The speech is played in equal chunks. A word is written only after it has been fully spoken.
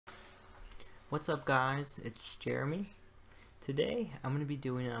What's up guys, it's Jeremy. Today I'm going to be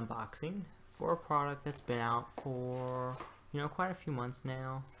doing an unboxing for a product that's been out for quite a few months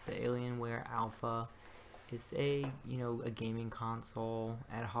now. The Alienware Alpha. It's a a gaming console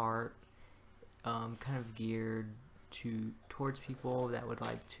at heart, kind of geared towards people that would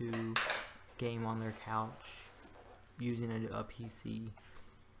like to game on their couch using a PC.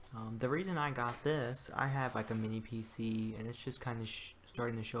 The reason I got this, I have like a mini PC and it's just kind of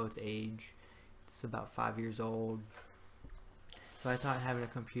starting to show its age. It's about 5 years old, so I thought having a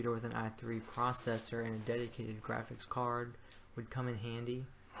computer with an i3 processor and a dedicated graphics card would come in handy.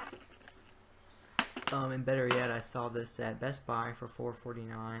 And better yet, I saw this at Best Buy for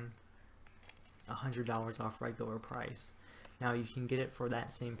 $4.49, $100 off regular price. Now you can get it for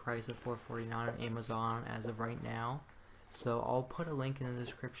that same price of $4.49 on Amazon as of right now, so I'll put a link in the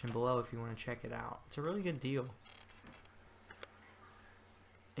description below if you want to check it out. It's a really good deal.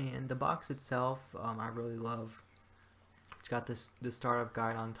 And the box itself, I really love. It's got the startup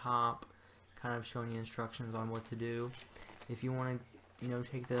guide on top, kind of showing you instructions on what to do. If you want to,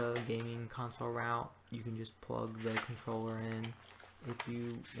 take the gaming console route, you can just plug the controller in. If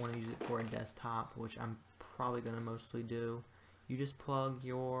you want to use it for a desktop, which I'm probably going to mostly do, you just plug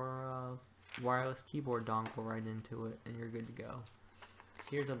your wireless keyboard dongle right into it, and you're good to go.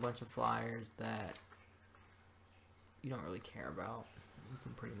 Here's a bunch of flyers that you don't really care about. You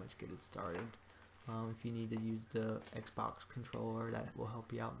can pretty much get it started. If you need to use the Xbox controller, that will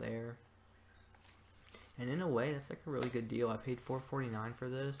help you out there. And in a way, that's like a really good deal. I paid $4.49 for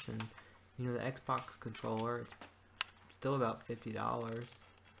this, and the Xbox controller, it's still about $50.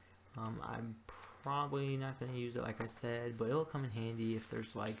 I'm probably not going to use it like I said, but it'll come in handy if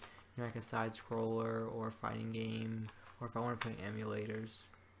there's like like a side scroller or a fighting game, or if I want to play emulators.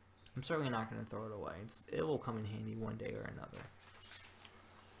 I'm certainly not going to throw it away. It will come in handy one day or another.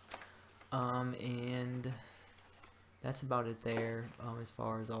 And that's about it there, as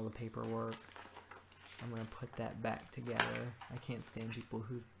far as all the paperwork. I'm going to put that back together. I can't stand people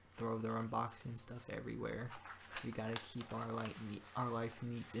who throw their unboxing stuff everywhere. We got to keep our life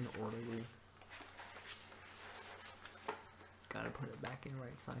neat and orderly. Got to put it back in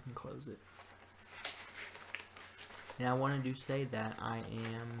right so I can close it. And I wanted to say that I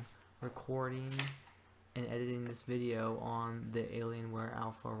am recording and editing this video on the Alienware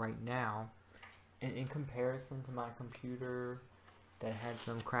Alpha right now, and in comparison to my computer that had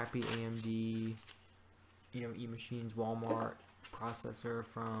some crappy AMD eMachines Walmart processor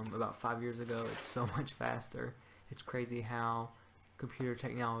from about 5 years ago, it's so much faster. It's crazy how computer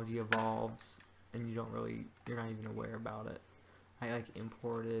technology evolves and you're not even aware about it. I like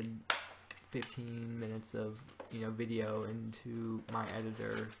imported 15 minutes of video into my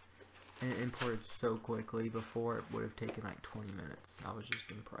editor, and it imported so quickly. Before it would have taken like 20 minutes. I was just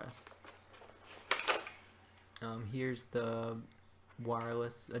impressed. Here's the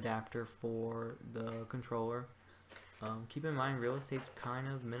wireless adapter for the controller. Keep in mind, real estate's kind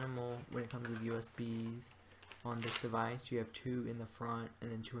of minimal when it comes to USBs on this device. You have 2 in the front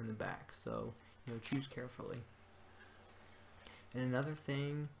and then 2 in the back, so choose carefully. And another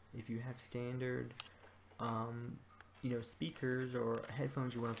thing, if you have standard speakers or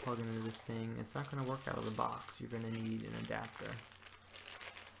headphones you want to plug into this thing, it's not going to work out of the box. You're going to need an adapter,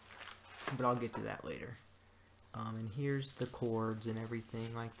 but I'll get to that later. And here's the cords and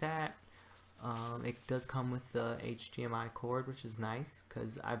everything like that. It does come with the HDMI cord, which is nice,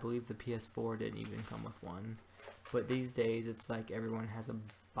 because I believe the PS4 didn't even come with one. But these days, it's like everyone has a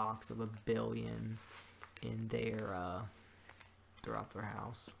box of 1 billion in their throughout their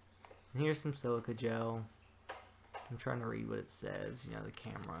house. And here's some silica gel. I'm trying to read what it says. The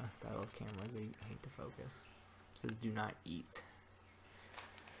camera. I love cameras. They hate to focus. It says, "Do not eat."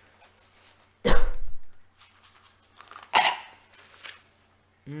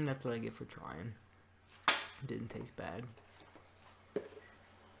 That's what I get for trying. It didn't taste bad.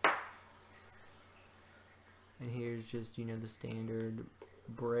 And here's just, the standard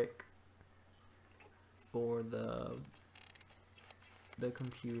brick for the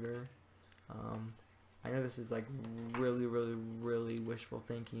computer. I know this is like really wishful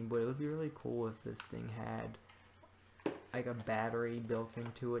thinking, but it would be really cool if this thing had like a battery built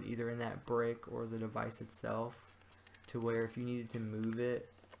into it, either in that brick or the device itself, to where if you needed to move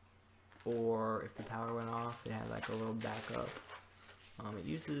it or if the power went off, it had like a little backup. It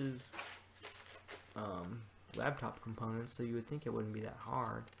uses laptop components, so you would think it wouldn't be that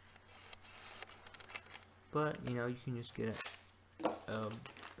hard, but you can just get a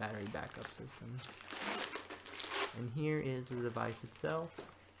battery backup system. And here is the device itself.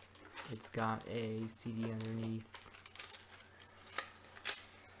 It's got a CD underneath.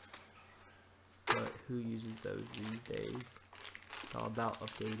 who uses those these days. It's all about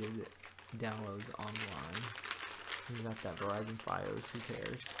updated downloads online. And you got that Verizon Fios, who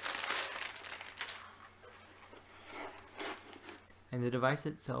cares? And the device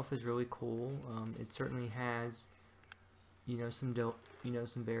itself is really cool. It certainly has, some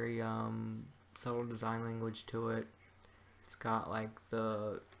very subtle design language to it. It's got like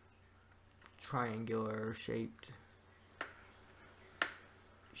the triangular shapes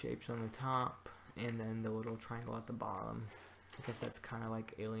on the top, and then the little triangle at the bottom. I guess that's kind of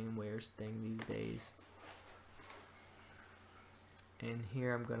like Alienware's thing these days. And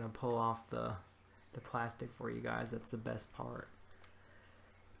here I'm gonna pull off the plastic for you guys. That's the best part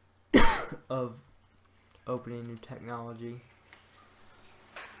of opening new technology.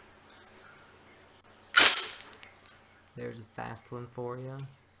 There's a fast one for you.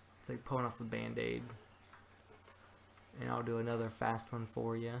 It's like pulling off a band-aid. And I'll do another fast one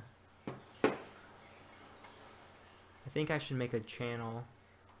for you. I think I should make a channel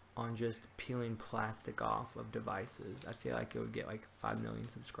on just peeling plastic off of devices. I feel like it would get like 5 million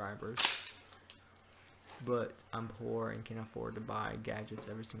subscribers. But I'm poor and can afford to buy gadgets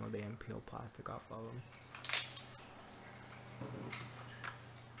every single day and peel plastic off of them.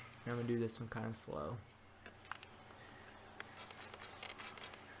 And I'm going to do this one kind of slow.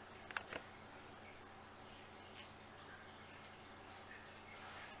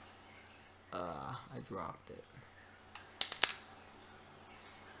 I dropped it.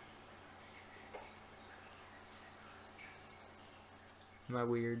 Am I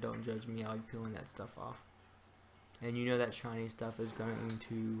weird? Don't judge me. I'll be peeling that stuff off. And you know that shiny stuff is going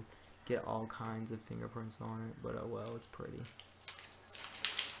to get all kinds of fingerprints on it, but oh well, it's pretty.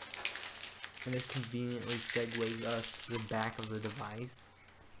 And this conveniently segues us to the back of the device,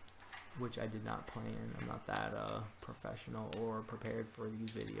 which I did not plan. I'm not that professional or prepared for these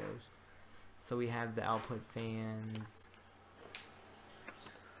videos. So we have the output fans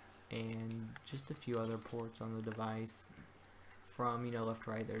and just a few other ports on the device. From left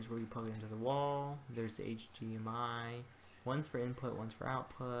to right, there's where you plug it into the wall. There's the HDMI. One's for input, one's for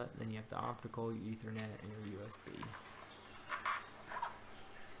output. Then you have the optical, your Ethernet, and your USB.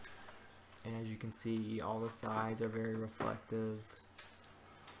 And as you can see, all the sides are very reflective.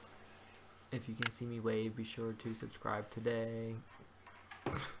 If you can see me wave, be sure to subscribe today.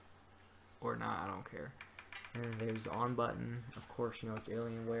 Or not, I don't care. And then there's the on button. Of course, it's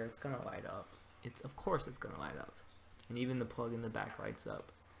Alienware. It's gonna light up. Of course it's gonna light up. And even the plug in the back lights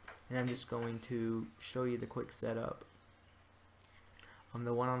up. And I'm just going to show you the quick setup. On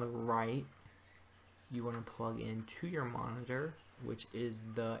the one on the right, you want to plug into your monitor, which is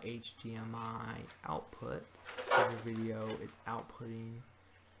the HDMI output. So your video is outputting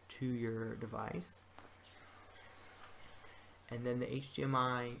to your device. And then the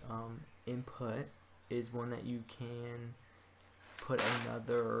HDMI input is one that you can put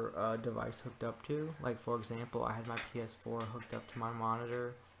another device hooked up to. Like for example, I had my PS4 hooked up to my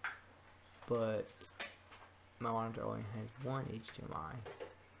monitor, but my monitor only has one HDMI.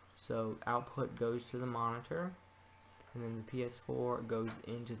 So output goes to the monitor, and then the PS4 goes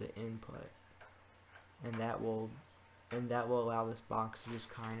into the input, and that will allow this box to just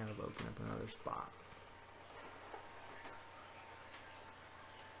kind of open up another spot.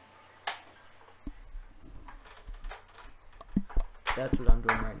 That's what I'm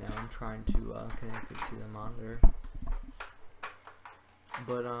doing right now. I'm trying to connect it to the monitor.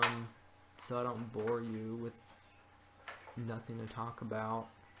 But so I don't bore you with nothing to talk about,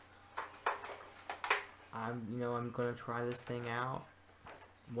 I'm gonna try this thing out.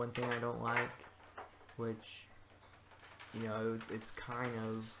 One thing I don't like, which it's kind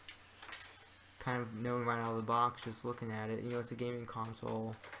of knowing right out of the box, just looking at it. It's a gaming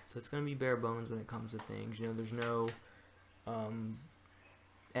console, so it's gonna be bare bones when it comes to things. There's no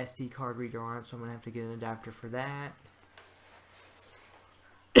SD card reader on it, so I'm gonna have to get an adapter for that.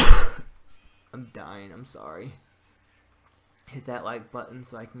 I'm dying, I'm sorry. Hit that like button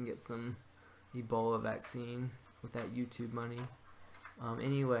so I can get some Ebola vaccine with that YouTube money.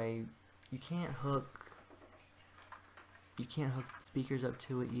 Anyway, you can't hook speakers up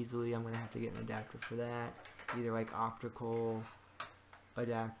to it easily. I'm gonna have to get an adapter for that, either like optical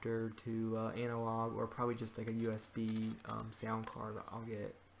adapter to analog, or probably just like a USB sound card I'll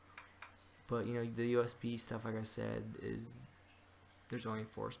get. But the USB stuff, like I said, there's only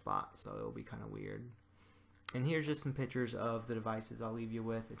 4 spots, so it'll be kind of weird. And here's just some pictures of the devices I'll leave you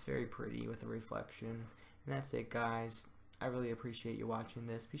with. It's very pretty with a reflection. And that's it, guys. I really appreciate you watching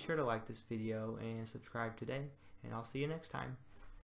this. Be sure to like this video and subscribe today, and I'll see you next time.